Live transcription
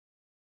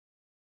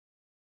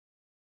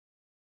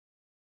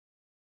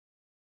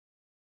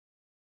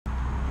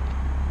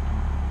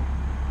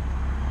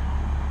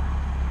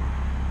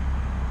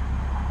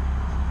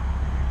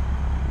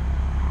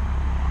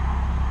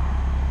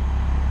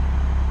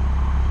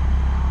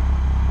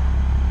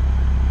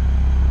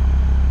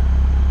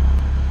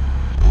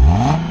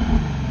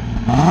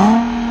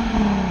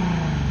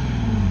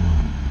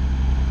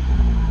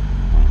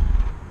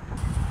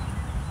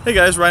Hey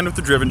guys, Ryan with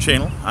the Driven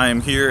Channel. I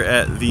am here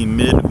at the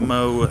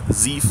Mid-Mo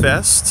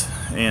Z-Fest,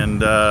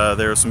 and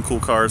there are some cool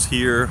cars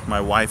here.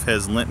 My wife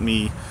has lent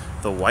me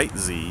the white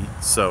Z,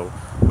 so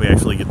we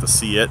actually get to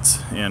see it,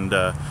 and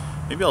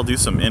maybe I'll do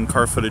some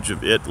in-car footage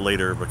of it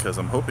later because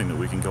I'm hoping that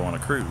we can go on a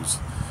cruise.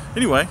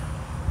 Anyway,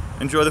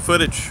 enjoy the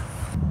footage.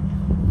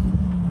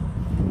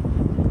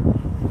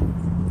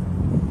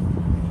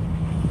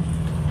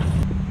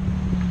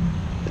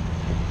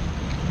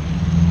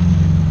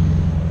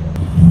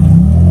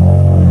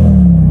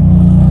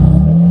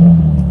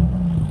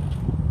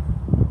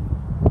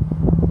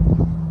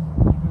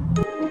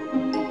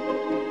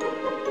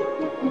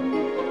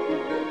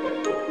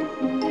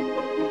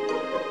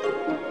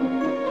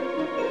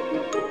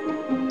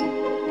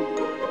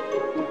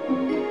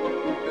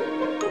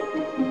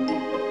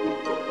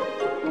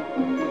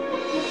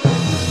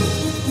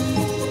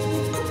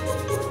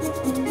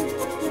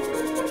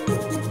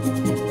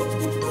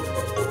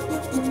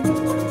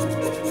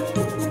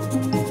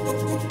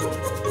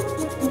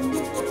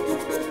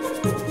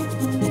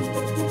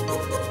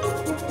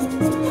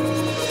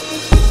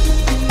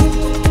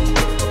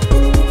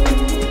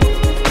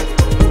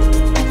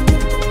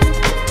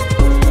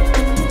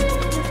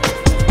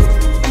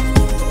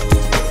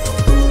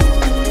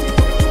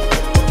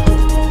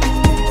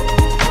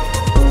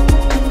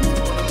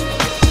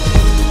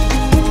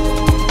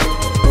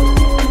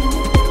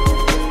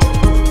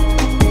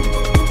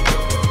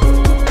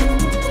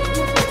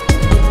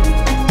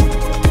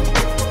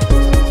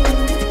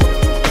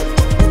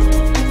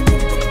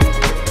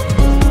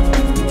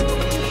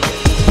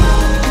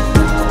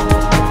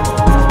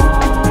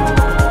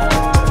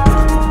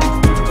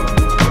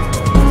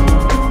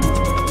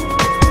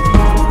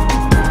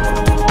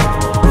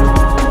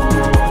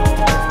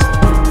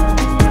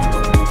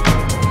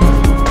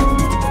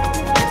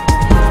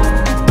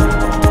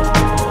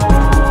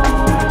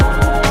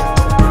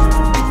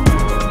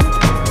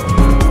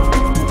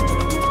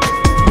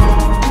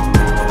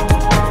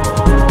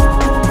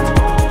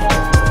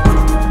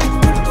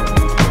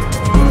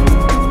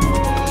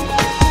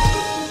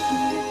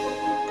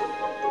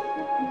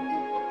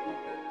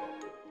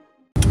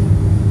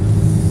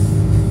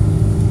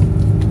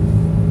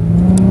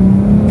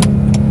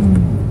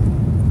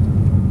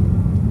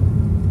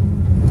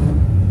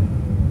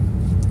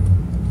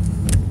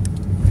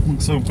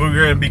 So we're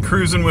going to be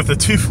cruising with a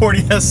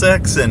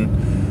 240SX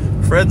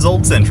and Fred's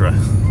old Sentra.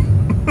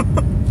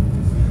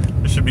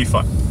 This should be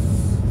fun.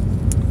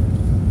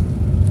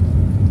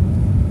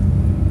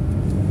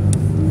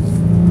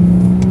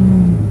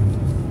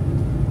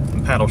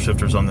 The paddle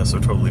shifters on this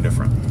are totally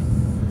different.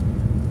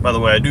 By the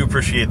way, I do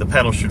appreciate the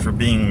paddle shifter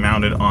being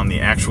mounted on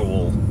the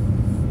actual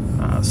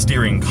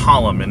steering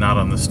column and not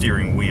on the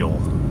steering wheel.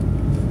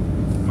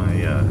 My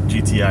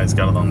GTI's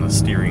got it on the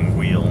steering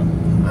wheel.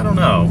 I don't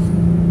know.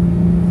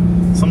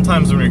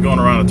 Sometimes when you're going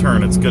around a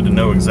turn, it's good to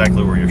know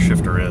exactly where your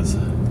shifter is.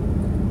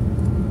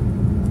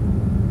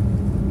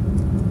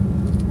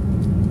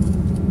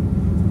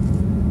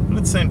 But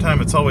at the same time,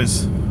 it's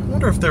always, I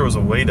wonder if there was a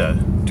way to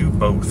do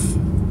both.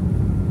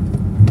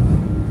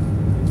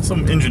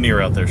 Some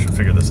engineer out there should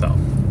figure this out.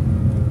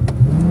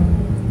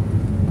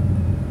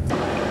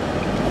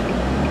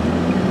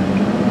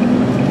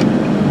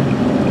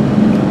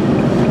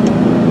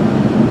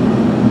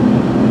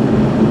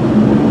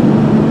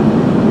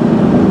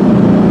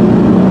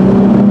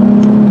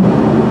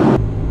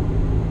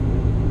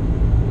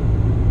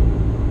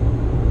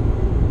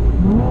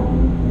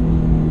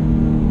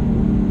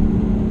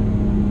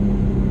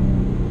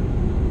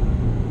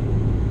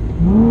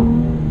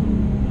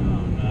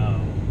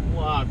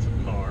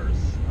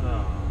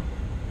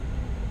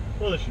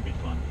 Well, this should be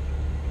fun.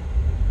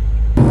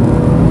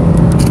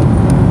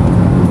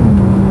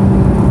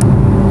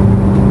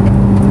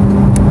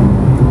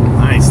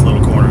 Nice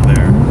little corner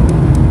there.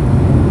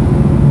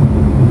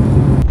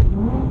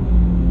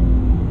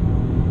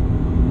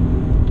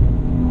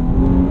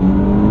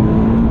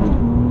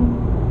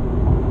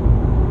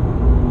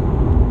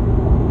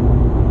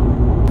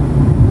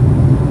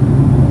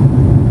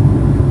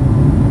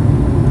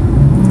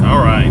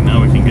 All right,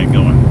 now we can get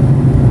going.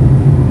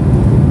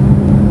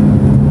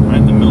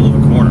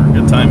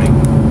 Timing.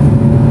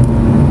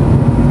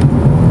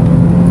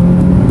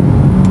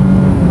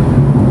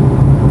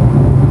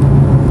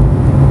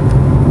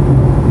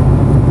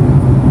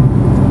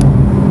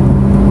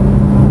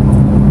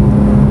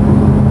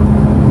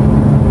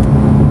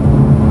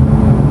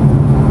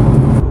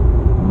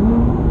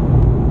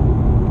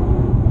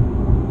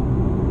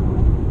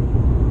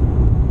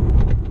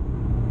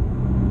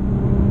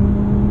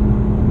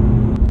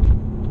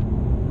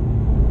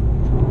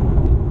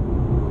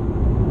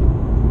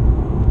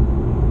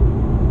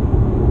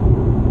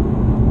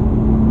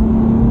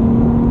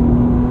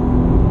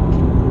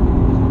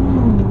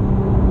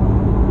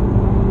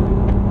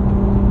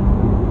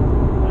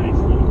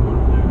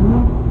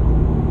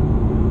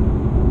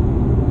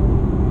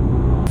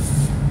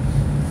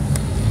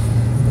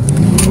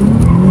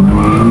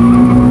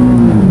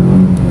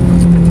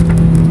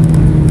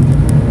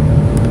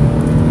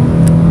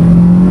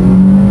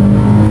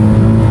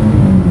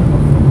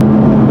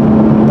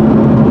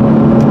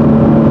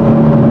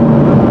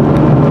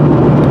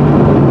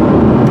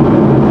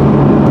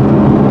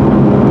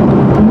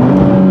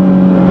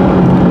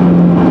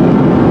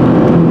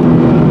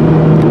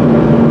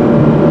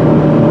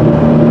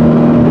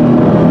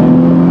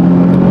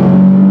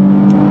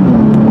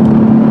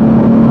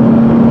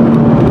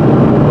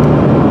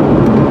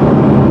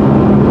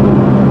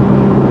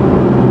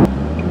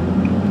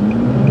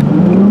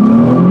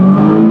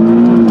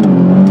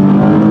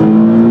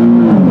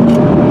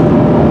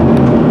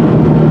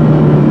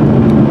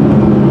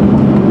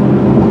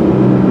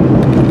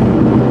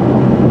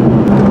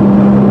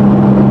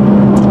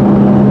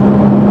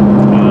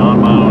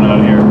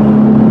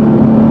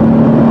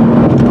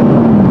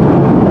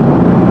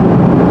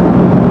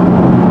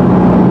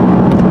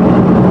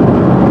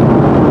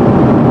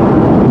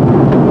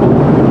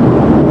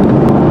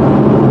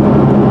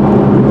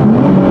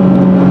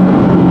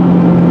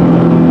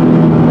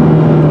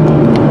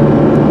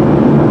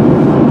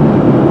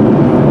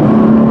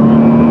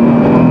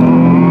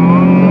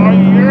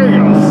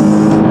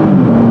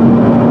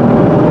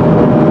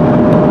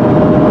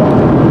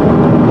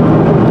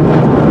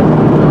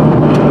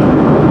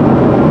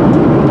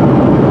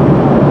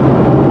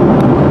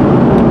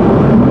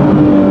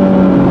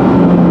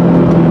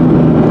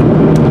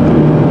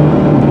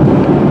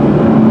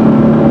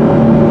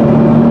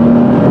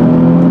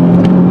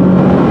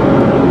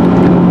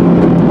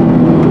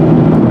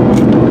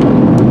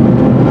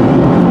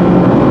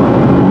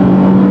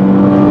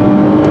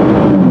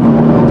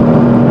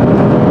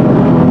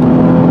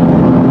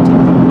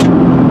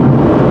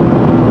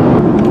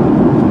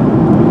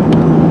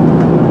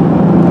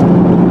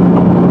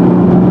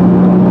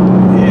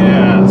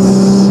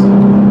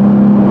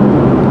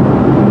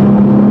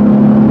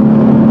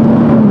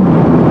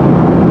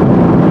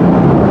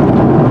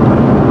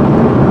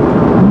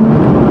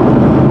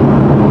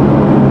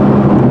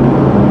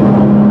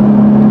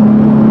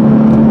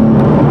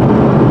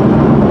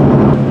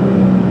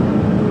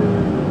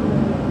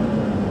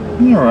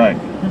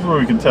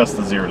 test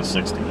the 0 to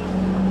 60.